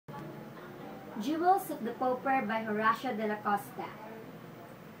Jewels of the Pauper by Horacio de la Costa.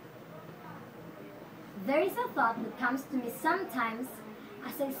 There is a thought that comes to me sometimes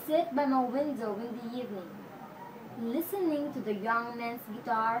as I sit by my window in the evening, listening to the young man's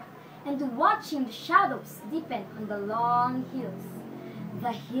guitar and watching the shadows deepen on the long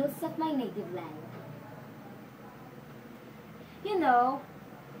the hills of my native land. You know,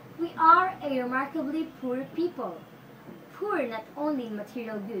 we are a remarkably poor people, poor not only in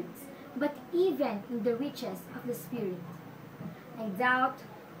material goods, but even in the riches of the spirit. I doubt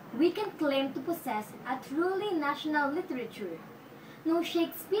we can claim to possess a truly national literature. No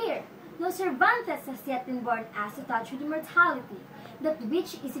Shakespeare, no Cervantes has yet been born as to touch with immortality, that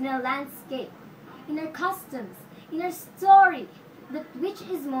which is in our landscape, in our customs, in our story, that which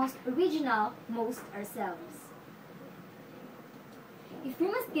is most original, most ourselves. If we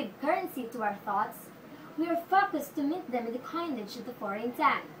must give currency to our thoughts, we are focused to meet them in the coinage of the foreign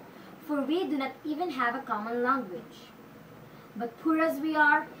tongue, for we do not even have a common language. But poor as we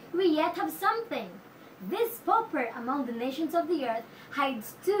are, we yet have something. This pauper among the nations of the earth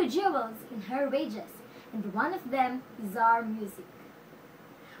hides two jewels in her wages, and one of them is our music.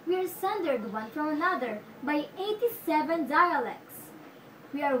 We are sundered one from another by 87 dialects.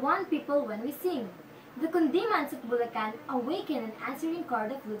 We are one people when we sing. The condiments of Bulacan awaken an answering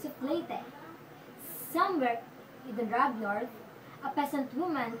chord of flutes of Leyte. Somewhere in the rugged north, a peasant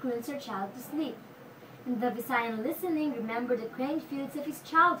woman croons her child to sleep, and the Visayan listening remember the crane fields of his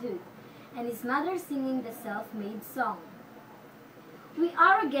childhood, and his mother singing the self-made song. We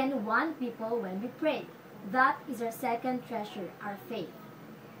are again one people when we pray. That is our second treasure, our faith.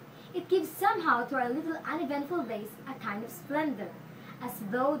 It gives somehow to our little uneventful days a kind of splendor, as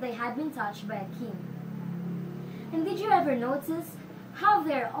though they had been touched by a king. And did you ever notice how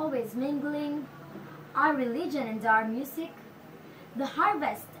they are always mingling, our religion and our music, the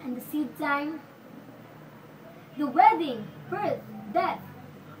harvest and the seed time, the wedding, birth, death,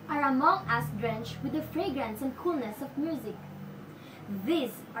 are among us drenched with the fragrance and coolness of music.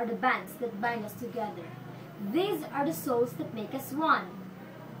 These are the bands that bind us together. These are the souls that make us one.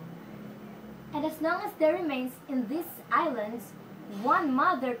 And as long as there remains in these islands one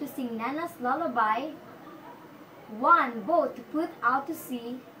mother to sing Nana's lullaby, one boat to put out to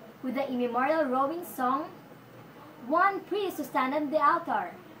sea with the immemorial rowing song, one priest to stand at the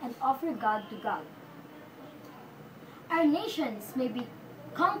altar and offer God to God. Our nations may be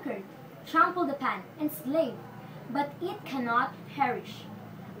conquered, trampled upon, enslaved, but it cannot perish.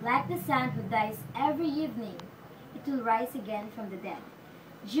 Like the sun who dies every evening, it will rise again from the dead.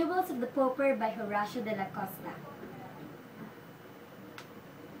 Jewels of the Pauper by Horacio de la Costa.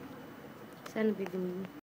 Sana bigyan mo.